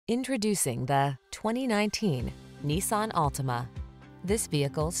Introducing the 2019 Nissan Altima. This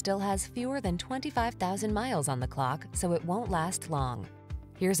vehicle still has fewer than 25,000 miles on the clock, so it won't last long.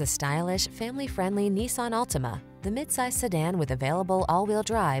 Here's a stylish, family-friendly Nissan Altima, the midsize sedan with available all-wheel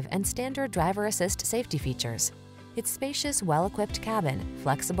drive and standard driver assist safety features. Its spacious, well-equipped cabin,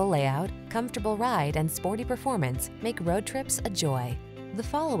 flexible layout, comfortable ride, and sporty performance make road trips a joy. The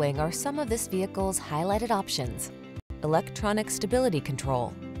following are some of this vehicle's highlighted options: electronic stability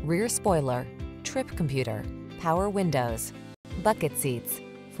control, rear spoiler, trip computer, power windows, bucket seats,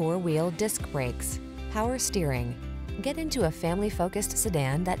 four-wheel disc brakes, power steering. Get into a family-focused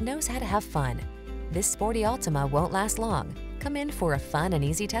sedan that knows how to have fun. This sporty Altima won't last long. Come in for a fun and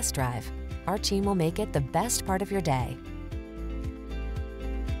easy test drive. Our team will make it the best part of your day.